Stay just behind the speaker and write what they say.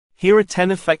Here are 10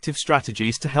 effective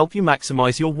strategies to help you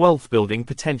maximize your wealth-building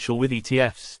potential with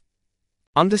ETFs.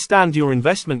 Understand your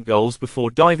investment goals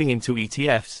before diving into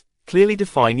ETFs. Clearly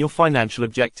define your financial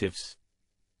objectives.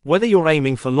 Whether you're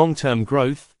aiming for long-term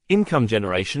growth, income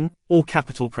generation, or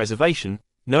capital preservation,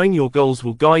 knowing your goals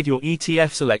will guide your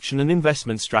ETF selection and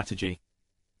investment strategy.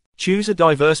 Choose a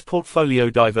diverse portfolio.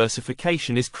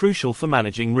 Diversification is crucial for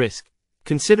managing risk.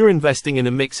 Consider investing in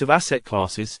a mix of asset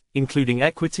classes, including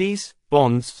equities,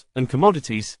 bonds, and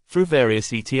commodities, through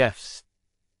various ETFs.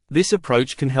 This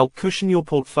approach can help cushion your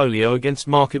portfolio against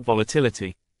market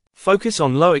volatility. Focus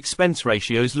on low expense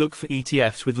ratios. Look for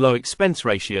ETFs with low expense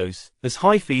ratios, as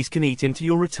high fees can eat into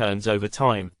your returns over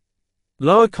time.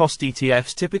 Lower cost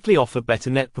ETFs typically offer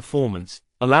better net performance,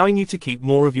 allowing you to keep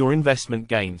more of your investment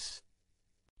gains.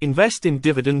 Invest in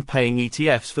dividend-paying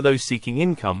ETFs. For those seeking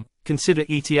income, consider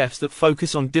ETFs that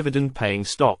focus on dividend-paying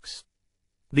stocks.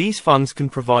 These funds can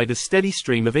provide a steady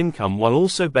stream of income while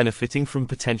also benefiting from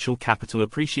potential capital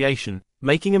appreciation,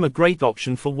 making them a great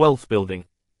option for wealth building.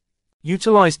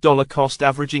 Utilize dollar cost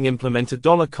averaging. Implement a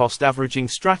dollar cost averaging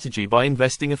strategy by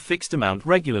investing a fixed amount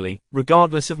regularly,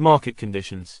 regardless of market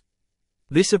conditions.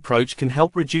 This approach can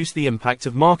help reduce the impact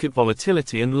of market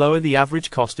volatility and lower the average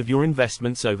cost of your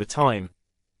investments over time.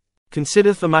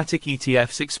 Consider thematic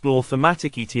ETFs. Explore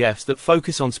thematic ETFs that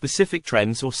focus on specific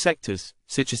trends or sectors,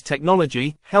 such as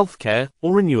technology, healthcare,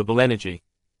 or renewable energy.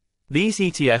 These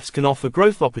ETFs can offer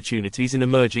growth opportunities in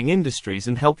emerging industries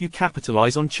and help you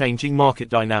capitalize on changing market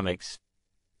dynamics.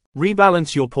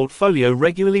 Rebalance your portfolio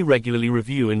regularly. Regularly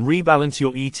review and rebalance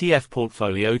your ETF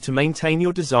portfolio to maintain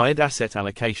your desired asset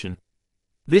allocation.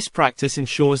 This practice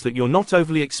ensures that you're not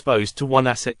overly exposed to one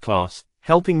asset class,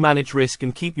 helping manage risk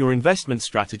and keep your investment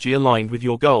strategy aligned with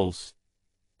your goals.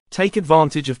 Take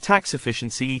advantage of tax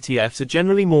efficiency. ETFs are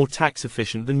generally more tax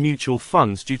efficient than mutual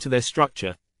funds due to their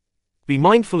structure. Be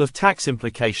mindful of tax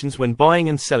implications when buying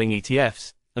and selling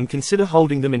ETFs, and consider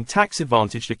holding them in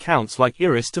tax-advantaged accounts like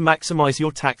IRAs to maximize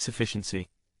your tax efficiency.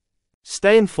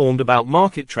 Stay informed about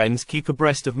market trends. Keep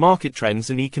abreast of market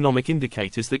trends and economic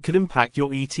indicators that could impact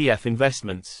your ETF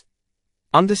investments.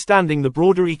 Understanding the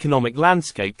broader economic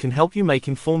landscape can help you make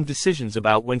informed decisions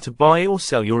about when to buy or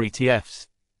sell your ETFs.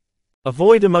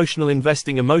 Avoid emotional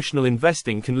investing. Emotional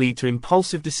investing can lead to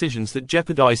impulsive decisions that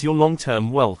jeopardize your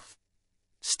long-term wealth.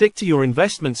 Stick to your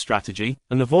investment strategy,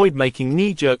 and avoid making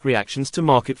knee-jerk reactions to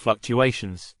market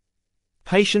fluctuations.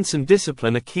 Patience and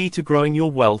discipline are key to growing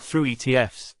your wealth through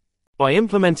ETFs. By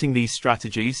implementing these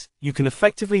strategies, you can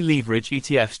effectively leverage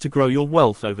ETFs to grow your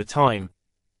wealth over time.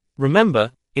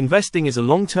 Remember, investing is a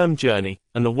long-term journey,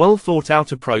 and a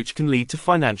well-thought-out approach can lead to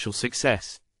financial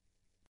success.